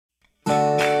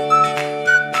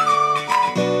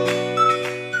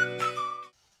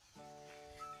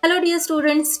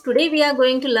students, today we are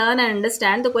going to learn and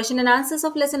understand the question and answers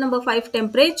of lesson number 5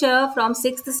 temperature from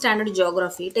 6th standard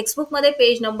geography. Textbook मध्ये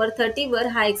page number 30 वर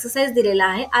हा exercise दिलेला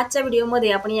आहे. आजच्या video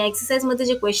मध्ये आपण या एक्सरसाइज मध्ये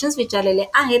जे क्वेश्चन्स विचारलेले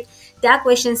आहेत त्या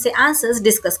क्वेश्चन्सचे आन्सर्स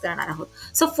डिस्कस करणार आहोत.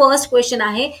 सो फर्स्ट क्वेश्चन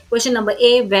आहे question number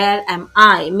A, wear M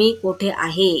I, मी कुठे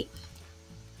आहे.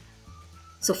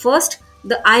 So first,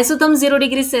 the आयसोथर्म 0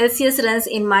 degree Celsius runs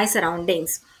in my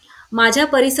surroundings. माझ्या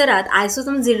परिसरात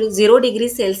आयसोथर्म 0 डिग्री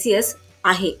सेल्सियस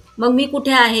आहे. मग मी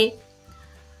कुठे आहे.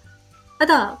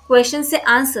 आता क्वेश्चनचे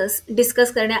आन्सर्स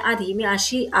डिस्कस करण्याआधी मी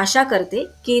अशी आशा करते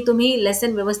की तुम्ही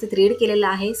लेसन व्यवस्थित रीड केलेला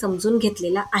आहे, समजून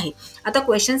घेतलेला आहे. आता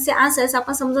क्वेश्चनचे आन्सर्स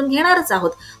आपण समजून घेणारच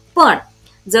आहोत, पण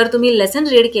जर तुम्ही लेसन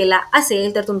रीड केला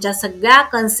असेल तर तुमच्या सगळ्या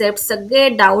कन्सेप्ट, सगळे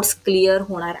डाउट्स क्लिअर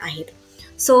होणार आहेत.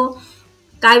 सो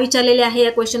काय विचारलेले आहे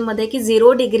या क्वेश्चनमध्ये की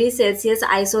 0 डिग्री सेल्सियस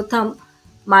आयसोथर्म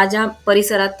माझ्या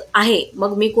परिसरात आहे,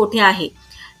 मग मी कुठे आहे.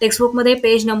 टेक्स्टबुक मध्ये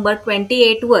पेज नंबर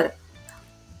 28 वर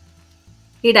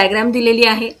ही डायग्राम दिलेली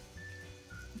आहे.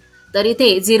 तर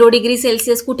इथे 0 डिग्री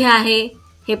सेल्सियस कुठे आहे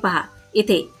हे पहा.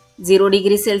 इथे 0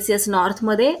 डिग्री सेल्सियस नॉर्थ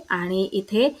मध्ये आणि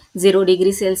इथे 0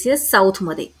 डिग्री सेल्सियस साऊथ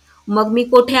मध्ये. मग मी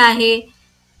कुठे आहे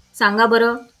सांगा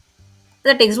बरं.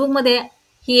 तर टेक्स्टबुक मध्ये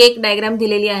ही एक डायग्राम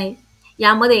दिलेली आहे.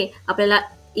 यामध्ये आपल्याला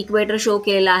इक्वेटर शो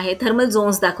केलेला आहे, थर्मल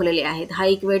झोन्स दाखवलेले आहेत. हा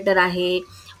इक्वेटर आहे,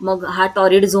 मग हा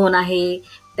टॉरिड झोन आहे,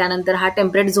 त्यानंतर हा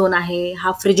टेम्परेट झोन आहे,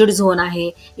 हा फ्रिजिड झोन आहे,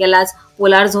 यालाच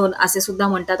पोलार झोन असे सुद्धा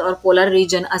म्हणतात और पोलार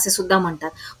रिजन असे सुद्धा म्हणतात.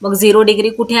 मग 0 डिग्री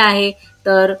कुठे आहे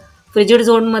तर फ्रिजिड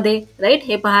झोनमध्ये, राईट.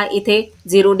 हे पहा इथे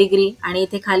 0 डिग्री आणि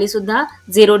इथे खाली सुद्धा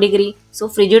 0 डिग्री. सो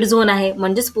फ्रिजिड झोन आहे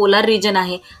म्हणजेच पोलार रिजन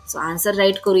आहे. सो आन्सर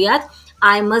राईट करूयात,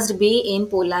 I must be in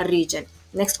polar region.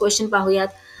 Next question पाहूयात.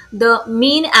 The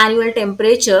mean annual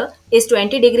temperature is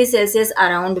 20 degree Celsius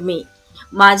around me.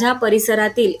 माझ्या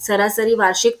परिसरातील सरासरी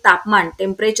वार्षिक तापमान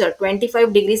टेम्परेचर 25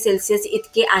 डिग्री सेल्सियस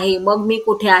इतके आहे. मग मी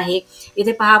कुठे आहे.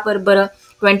 इथे पहा बरं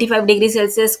 25 डिग्री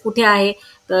सेल्सियस कुठे आहे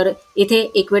तर इथे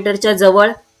इक्वेटरच्या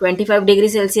जवळ 25 डिग्री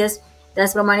सेल्सियस.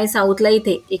 त्याचप्रमाणे साऊथला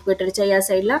इथे इक्वेटरच्या या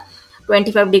साईडला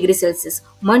 25 डिग्री सेल्सियस.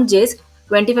 म्हणजेच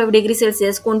 25 डिग्री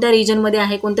सेल्सियस कोणत्या रिजनमध्ये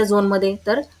आहे, कोणत्या झोनमध्ये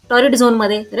तर टॉरिड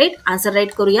झोनमध्ये, राईट. आन्सर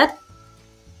राईट करूयात,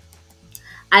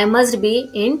 I must be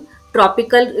in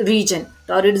tropical region.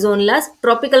 Torrid झोनलाच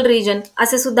tropical region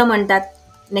असे सुद्धा म्हणतात.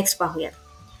 नेक्स्ट पाहूयात.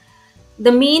 The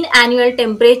mean annual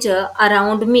temperature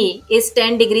around me is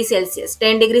 10 degree Celsius.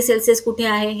 10 degree Celsius कुठे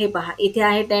आहे हे पहा. इथे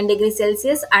आहे 10 डिग्री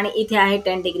सेल्सियस आणि इथे आहे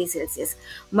 10 डिग्री सेल्सियस.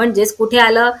 म्हणजेच कुठे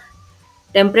आलं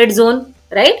temperate zone,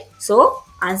 right. So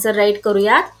answer right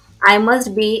करूयात, I must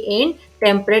be in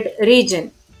temperate region.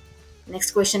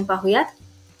 Next question पाहूयात.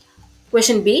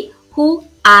 Question B, who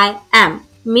I am.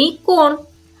 मी कोण.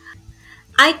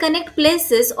 I connect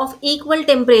places of equal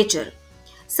temperature.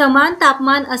 समान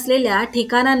तापमान असलेल्या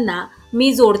ठिकाणांना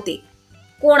मी जोडते.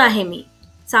 कोण आहे मी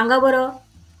सांगा बरं.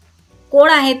 कोण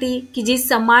आहे ती की जी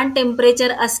समान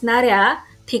टेम्परेचर असणाऱ्या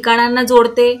ठिकाणांना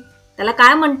जोडते. त्याला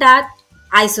काय म्हणतात,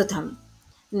 आयसोथर्म.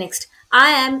 Next,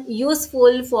 I am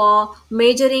useful for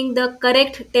measuring the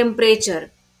correct temperature.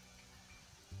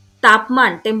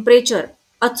 तापमान टेम्परेचर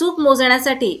अचूक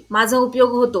मोजण्यासाठी माझा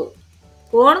उपयोग होतो.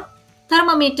 कोण,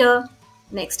 thermometer.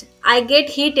 Next, I get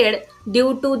heated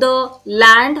due to the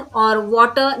land or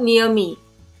water near me.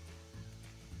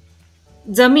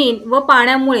 जमीन व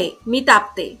पाण्यामुळे मी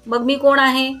तापते. मग मी कोण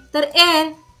आहे तर air.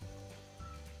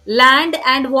 Land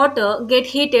and water gate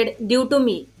heated due to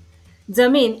me.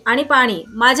 जमीन आणि पाणी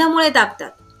माझ्यामुळे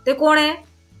तापतात. ते कोण आहे,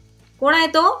 कोण आहे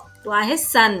तो आहे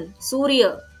सन, सूर्य.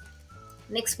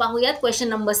 नेक्स्ट पाहूयात. Question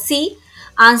number C,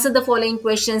 answer the following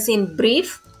questions in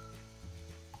brief.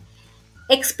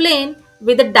 Explain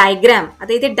with diagram.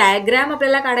 आता इथे डायग्राम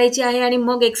आपल्याला काढायची आहे आणि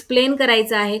मग एक्सप्लेन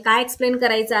करायचं आहे. काय एक्सप्लेन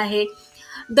करायचं आहे,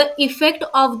 the effect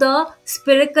of the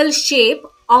spherical shape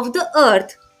of the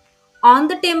earth on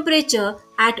the temperature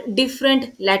at different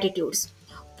लॅटिट्यूड्स.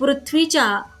 पृथ्वीच्या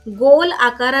गोल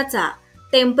आकाराचा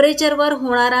टेम्परेचरवर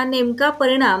होणारा नेमका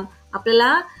परिणाम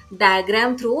आपल्याला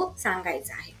डायग्राम थ्रू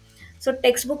सांगायचा आहे. सो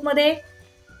टेक्स्टबुकमध्ये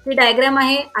ही डायग्राम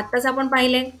आहे, आत्ताच आपण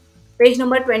पाहिले. पेज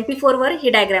नंबर 24 वर ही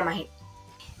डायग्राम आहे.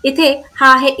 इथे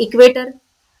हा आहे इक्वेटर,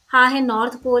 हा आहे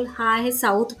नॉर्थ पोल, हा आहे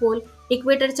साऊथ पोल.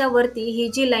 इक्वेटरच्या वरती ही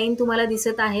जी लाईन तुम्हाला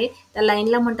दिसत आहे त्या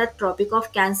लाईनला म्हणतात ट्रॉपिक ऑफ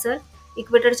कॅन्सर.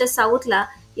 इक्वेटरच्या साऊथला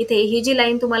इथे ही जी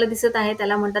लाईन तुम्हाला दिसत आहे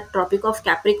त्याला म्हणतात ट्रॉपिक ऑफ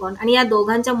कॅप्रिकॉन. आणि या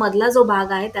दोघांच्या मधला जो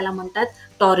भाग आहे त्याला म्हणतात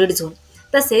टॉरिड झोन.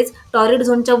 तसेच टॉरिड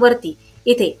झोनच्या वरती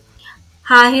इथे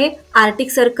हा आहे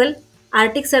आर्टिक सर्कल.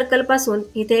 आर्टिक सर्कल पासून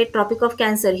इथे tropic of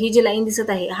cancer he G line दिसत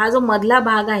आहे, हा जो मधला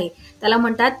भाग आहे त्याला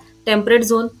म्हणतात टेम्परेट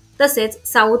झोन. तसेच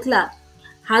साऊथला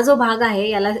हा जो भाग आहे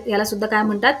याला सुद्धा काय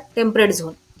म्हणतात टेम्परेट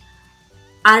झोन.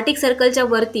 आर्टिक सर्कलच्या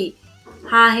वरती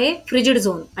हा आहे फ्रिजिड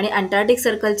झोन आणि अंटार्क्टिक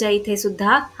सर्कलच्या इथे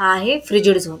सुद्धा हा आहे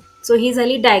फ्रिजिड झोन. सो ही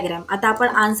झाली डायग्राम. आता आपण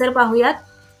आन्सर पाहूयात.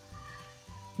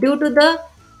 Due to the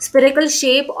spherical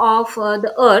shape of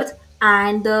the earth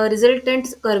and the resultant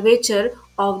curvature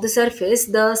of the surface,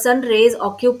 the sun rays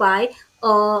occupy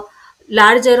a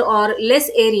larger or less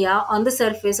area on the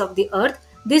surface of the earth.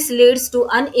 This leads to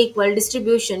unequal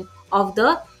distribution of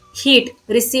the heat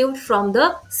received from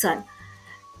the sun.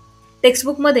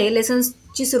 टेक्स्टबुकमध्ये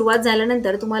लेसन्सची सुरुवात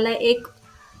झाल्यानंतर तुम्हाला एक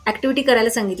activity करायला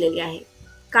सांगितलेली आहे.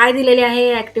 काय दिलेले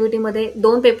आहे ॲक्टिव्हिटीमध्ये?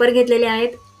 2 पेपर घेतलेले आहेत.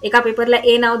 एका पेपरला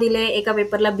ए नाव दिले आहे, एका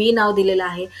पेपरला बी नाव दिलेलं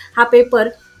आहे. हा पेपर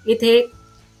इथे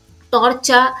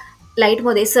टॉर्चच्या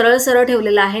लाईटमध्ये सरळ सरळ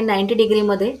ठेवलेला आहे 90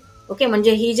 डिग्रीमध्ये. ओके,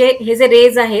 म्हणजे हे जे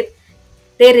रेज आहेत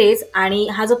ते रेज आणि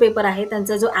हा जो पेपर आहे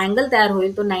त्यांचा जो अँगल तयार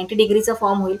होईल तो 90 डिग्रीचा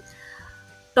फॉर्म होईल.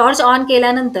 टॉर्च ऑन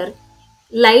केल्यानंतर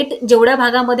लाईट जेवढ्या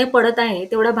भागामध्ये पडत आहे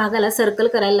तेवढ्या भागाला सर्कल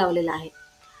करायला लावलेला आहे.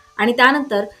 आणि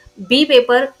त्यानंतर बी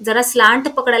पेपर जरा स्लांट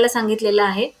पकडायला सांगितलेला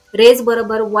आहे. रेज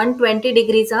बरोबर 120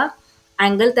 डिग्रीचा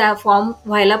अँगल त्या फॉर्म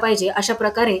व्हायला पाहिजे अशा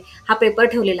प्रकारे हा पेपर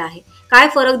ठेवलेला आहे. काय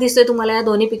फरक दिसतोय तुम्हाला या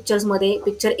दोन्ही पिक्चर्समध्ये,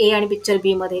 पिक्चर ए आणि पिक्चर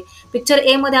बी मध्ये? पिक्चर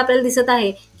ए मध्ये आपल्याला दिसत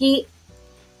आहे की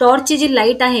टॉर्चची जी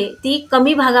लाईट आहे ती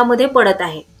कमी भागामध्ये पडत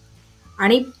आहे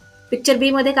आणि पिक्चर बी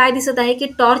मध्ये काय दिसत आहे की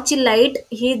टॉर्चची लाईट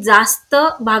ही जास्त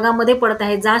भागामध्ये पडत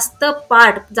आहे,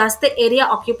 जास्त एरिया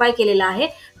ऑक्युपाय केलेला आहे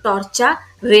टॉर्चच्या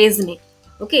रेजने.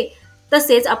 ओके,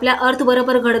 तसेच आपल्या अर्थ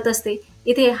बरोबर घडत असते.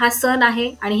 इथे हा सन आहे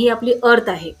आणि ही आपली अर्थ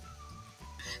आहे.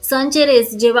 सनचे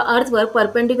रेज जेव्हा अर्थवर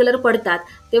परपेंडिक्युलर पडतात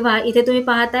तेव्हा इथे तुम्ही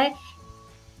पाहताय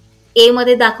ए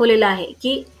मध्ये दाखवलेलं आहे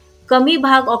की कमी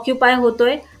भाग ऑक्युपाय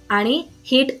होतोय आणि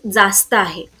हीट जास्त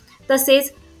आहे.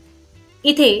 तसेच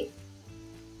इथे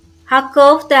हा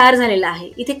कर्व तयार झालेला आहे.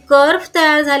 इथे कर्व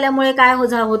तयार झाल्यामुळे काय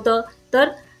होतं तर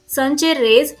सनचे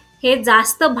रेज हे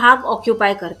जास्त भाग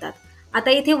ऑक्युपाय करतात.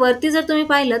 आता इथे वरती जर तुम्ही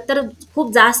पाहिलं तर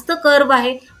खूप जास्त कर्व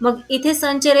आहे, मग इथे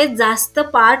सनचे रेज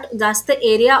जास्त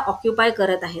एरिया ऑक्युपाय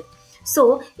करत आहेत.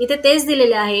 सो इथे तेच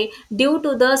दिलेले आहे, due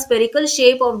to the spherical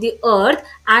shape of the earth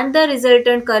and the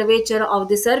resultant curvature of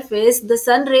the surface, the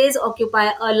sun rays occupy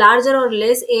a larger और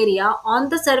लेस area on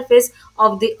the surface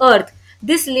of the earth.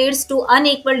 This leads to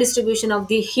unequal distribution of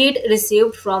the heat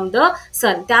received from the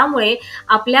सन. त्यामुळे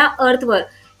आपल्या अर्थवर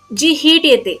जी heat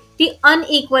येते ती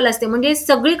unequal असते, म्हणजे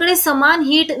सगळीकडे समान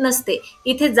heat नसते.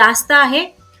 इथे जास्त आहे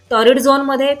टॉरिड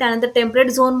झोनमध्ये, त्यानंतर टेम्परेट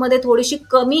झोनमध्ये थोडीशी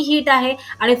कमी हीट आहे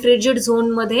आणि फ्रिजिड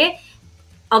झोनमध्ये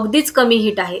अगदीच कमी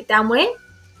हीट आहे. त्यामुळे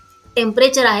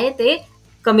टेम्परेचर आहे ते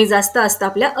कमी जास्त असतं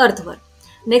आपल्या अर्थवर.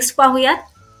 नेक्स्ट पाहूयात.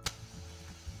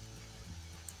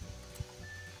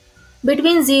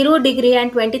 Between 0 degree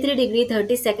and 23 degree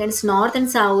 30 seconds north and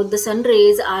south, the sun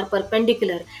rays are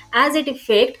perpendicular. As it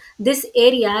effect, this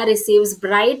area receives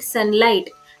bright sunlight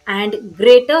and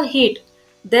greater heat.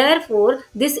 Therefore,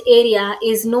 this area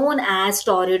is known as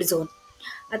torrid zone.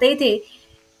 आता इथे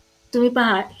तुम्ही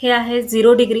पहा, हे आहे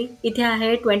 0 degree, इथे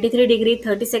आहे 23 degree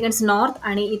 30 seconds north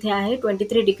आणि इथे आहे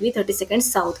 23 डिग्री 30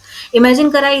 सेकंड्स साऊथ. इमॅजिन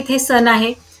करा इथे सन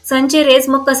आहे. सनचे रेज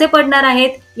मग कसे पडणार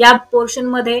आहेत या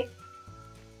पोर्शनमध्ये?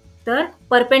 तर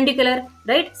परपेंडिक्युलर,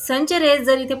 राईट. सनचे रेज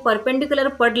जर इथे परपेंडिक्युलर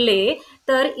पडले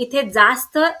तर इथे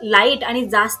जास्त लाईट आणि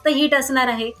जास्त हीट असणार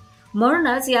आहे.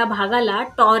 म्हणूनच या भागाला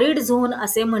टॉरिड झोन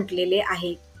असे म्हटलेले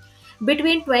आहे.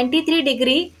 Between 23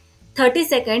 degree 30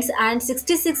 seconds and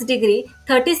 66 degree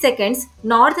 30 seconds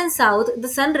north and south, the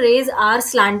sun rays are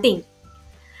slanting.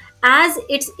 As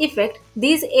its effect,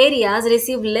 these areas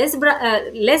receive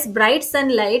less bright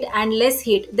sunlight and less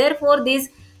heat. Therefore, these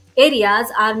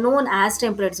areas are known as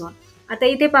temperate zone. आता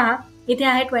इथे पहा, इथे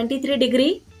आहे 23 degree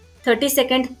 30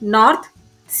 second north,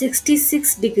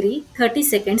 66 degree 30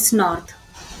 seconds north.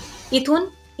 इथून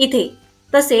इथे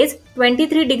तसेच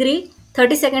 23 degree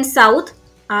 30 second south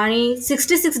आणि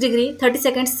 66 degree 30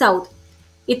 second south.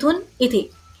 इथून इथे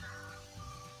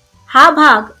हा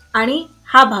भाग आणि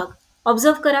हा भाग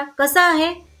ऑब्झर्व करा कसा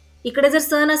आहे. इकडे जर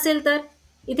सन असेल तर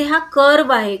इथे हा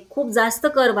कर्व आहे, खूप जास्त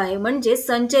कर्व आहे, म्हणजे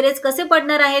सनचे रेज कसे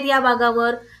पडणार आहेत या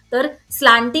भागावर? तर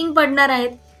स्लांटिंग पडणार आहेत.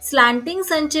 स्लांटिंग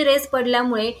सनचे रेज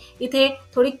पडल्यामुळे इथे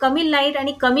थोडी कमी लाईट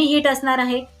आणि कमी हीट असणार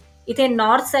आहे, इथे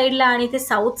नॉर्थ साईडला आणि इथे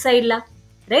साऊथ साईडला,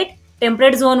 right,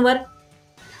 temperate झोनवर,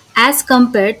 as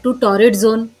compared to torrid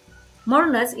zone.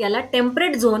 म्हणूनच याला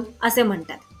टेम्परेट झोन असे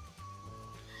म्हणतात.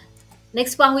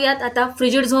 नेक्स्ट पाहूयात आता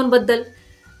फ्रिजिड झोन बद्दल.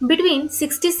 Between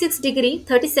 66 degree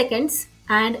 30 seconds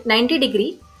and 90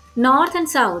 degree north and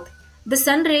south, the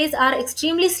sun rays are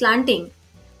extremely slanting.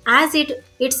 As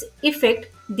its effect,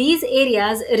 these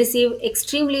areas receive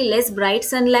extremely less bright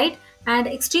sunlight and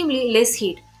extremely less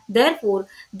heat. Therefore,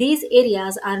 these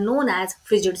areas are known as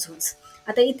frigid zones.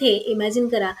 आता इथे imagine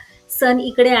करा सन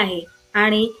इकडे आहे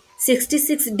आणि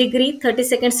 66 degree 30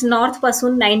 seconds north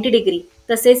पासून 90 degree,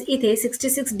 तसेच इथे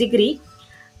 66 degree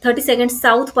 30 second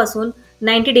south पासून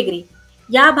 90 डिग्री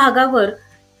या भागावर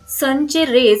सनचे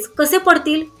रेज कसे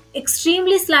पडतील?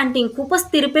 एक्स्ट्रीमली स्लांटिंग, खूपच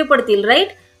तिरपे पडतील, राईट.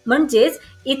 म्हणजेच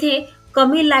इथे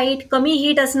कमी लाईट, कमी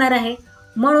हीट असणार आहे,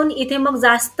 म्हणून इथे मग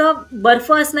जास्त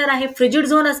बर्फ असणार आहे, फ्रिजिड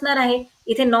झोन असणार आहे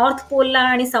इथे नॉर्थ पोलला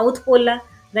आणि साऊथ पोलला,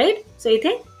 राईट. सो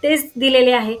इथे तेच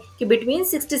दिलेले आहे की between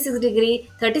 66 degree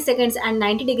 30 seconds and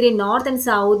 90 degree north and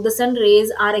south the sun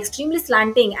rays R extremely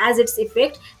slanting. As its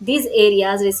effect these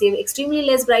areas receive extremely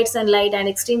less bright sunlight and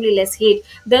extremely less heat.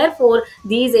 Therefore,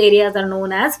 these areas are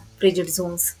known as frigid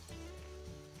zones.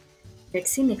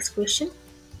 Let's see next question.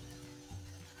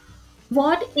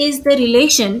 What is the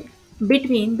relation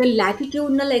between the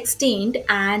latitudinal extent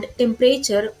and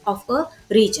temperature of a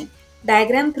region?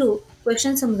 Diagram through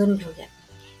question समजून घेऊया.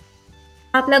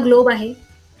 आपला globe आहे.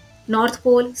 North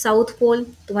pole, south pole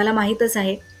तुम्हाला माहीतच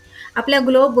आहे. आपल्या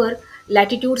ग्लोबवर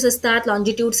लॅटिट्यूड्स असतात,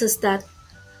 longitudes असतात.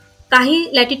 काही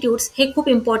लॅटिट्यूड्स हे खूप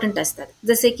इम्पॉर्टंट असतात,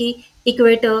 जसे की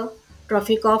equator,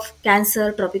 tropic of cancer,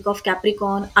 tropic of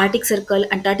कॅप्रिकॉन, Arctic circle,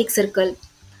 Antarctic circle.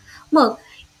 मग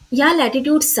या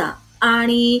लॅटिट्यूड्सचा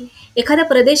आणि एखाद्या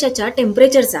प्रदेशाच्या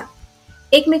टेम्परेचरचा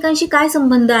एकमेकांशी काय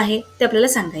संबंध आहे ते आपल्याला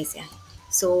सांगायचे आहे.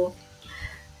 So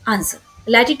answer,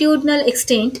 लॅटिट्यूडनल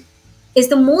extent is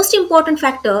the most important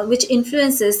factor which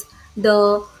influences the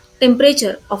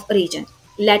temperature of a region.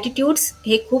 Latitudes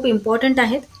हे खूप इम्पॉर्टंट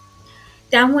आहेत,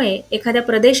 त्यामुळे एखाद्या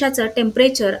प्रदेशाचं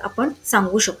टेम्परेचर आपण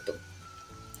सांगू शकतो.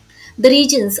 The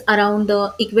regions around the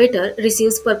equator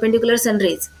receives perpendicular sun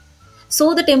rays, so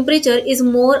the temperature is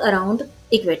more around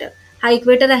equator. हा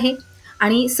इक्वेटर आहे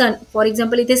आणि सन, फॉर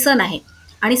एक्झाम्पल इथे सन आहे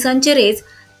आणि सनचे रेज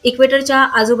इक्वेटरच्या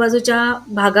आजूबाजूच्या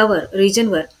भागावर,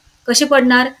 रिजनवर कसे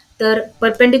पडणार तर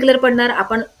परपेंडिक्युलर पडणार.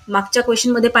 आपण मागच्या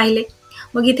क्वेश्चनमध्ये पाहिले.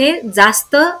 मग इथे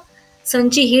जास्त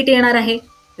सनची हीट येणार आहे,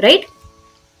 राईट.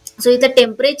 सो इथं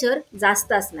टेम्परेचर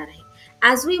जास्त असणार आहे.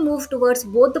 As we move towards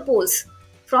both the poles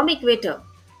from equator,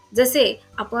 जसे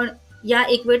आपण या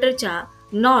इक्वेटरच्या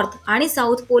नॉर्थ आणि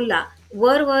साऊथ पोलला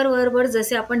वर वर वर वर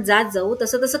जसे आपण जात जाऊ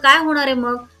तसं तसं काय होणार आहे,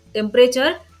 मग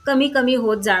टेम्परेचर कमी कमी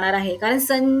होत जाणार आहे, कारण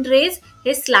सनरेज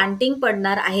हे स्लांटिंग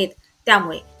पडणार आहेत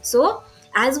त्यामुळे. So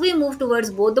as we move towards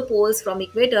both the poles from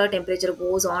equator, temperature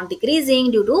goes on decreasing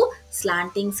due to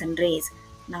slanting sun rays.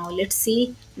 Now let's see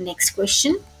next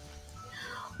question.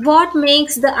 What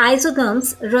makes the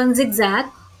isotherms run zigzag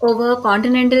over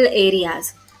continental areas?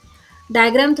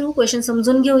 Diagram through question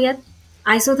समजून घेऊयात.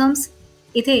 आयसोथर्म्स,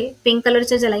 इथे pink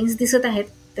कलरच्या ज्या lines दिसत आहेत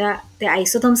ते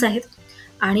आयसोथर्म्स आहेत.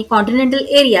 आणि कॉन्टिनेंटल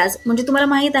एरियाज म्हणजे तुम्हाला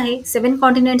माहीत आहे 7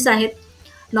 कॉन्टिनेंट्स आहेत.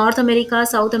 North America,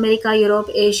 south America, Europe,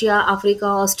 Asia, Africa,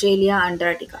 Australia,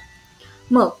 Antarctica.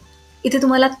 मग इथे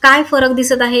तुम्हाला काय फरक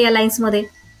दिसत आहे या लाईन्समध्ये?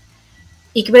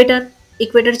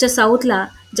 इक्वेटरच्या साऊथला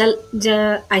ज्या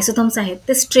आयसोथर्म्स आहेत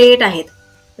ते स्ट्रेट आहेत,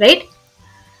 राईट.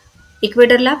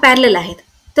 इक्वेटरला पॅरलल आहेत.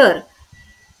 तर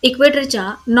इक्वेटरच्या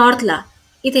नॉर्थला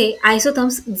इथे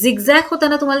आयसोथर्म्स झिगझॅग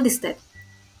होताना तुम्हाला दिसत आहेत.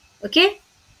 ओके,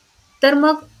 तर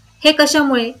मग हे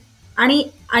कशामुळे? आणि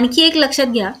आणखी एक लक्षात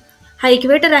घ्या, हा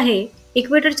इक्वेटर आहे.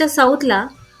 इक्वेटरच्या साऊथला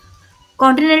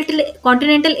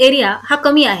कॉन्टिनेंटल एरिया हा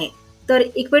कमी आहे, तर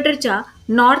इक्वेटरच्या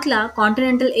नॉर्थला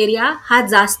कॉन्टिनेंटल एरिया हा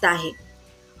जास्त आहे,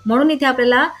 म्हणून इथे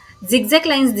आपल्याला झिगझॅग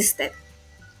लाईन्स दिसत आहेत.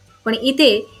 पण इथे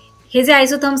हे जे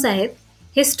आयसोथर्म्स आहेत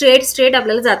हे स्ट्रेट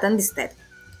आपल्याला जाताना दिसत आहेत.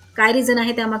 काय रिझन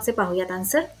आहे त्यामागचे पाहूयात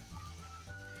answer.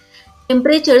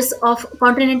 Temperatures of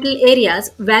continental areas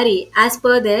vary as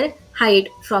per there height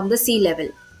from the C level.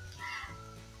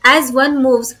 As one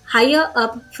moves higher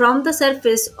up from the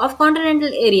surface of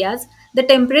continental areas, the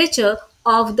temperature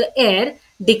of the air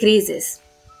decreases.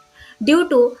 Due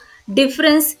to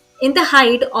difference in the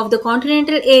height of the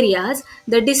continental areas,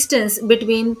 the distance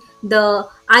between the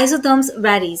isotherms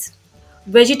varies.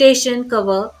 Vegetation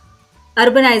cover,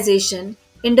 urbanization,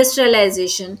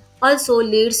 industrialization also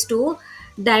leads to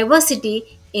diversity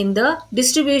in the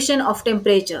distribution of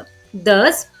temperature.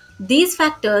 Thus, these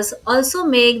factors also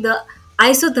make the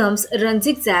isotherms run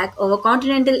zigzag over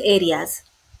continental areas.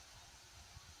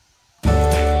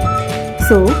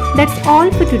 So that's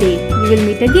all for today. We will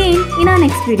meet again in our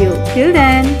next video. Till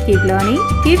then, keep learning,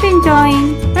 keep enjoying.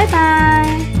 Bye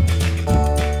bye.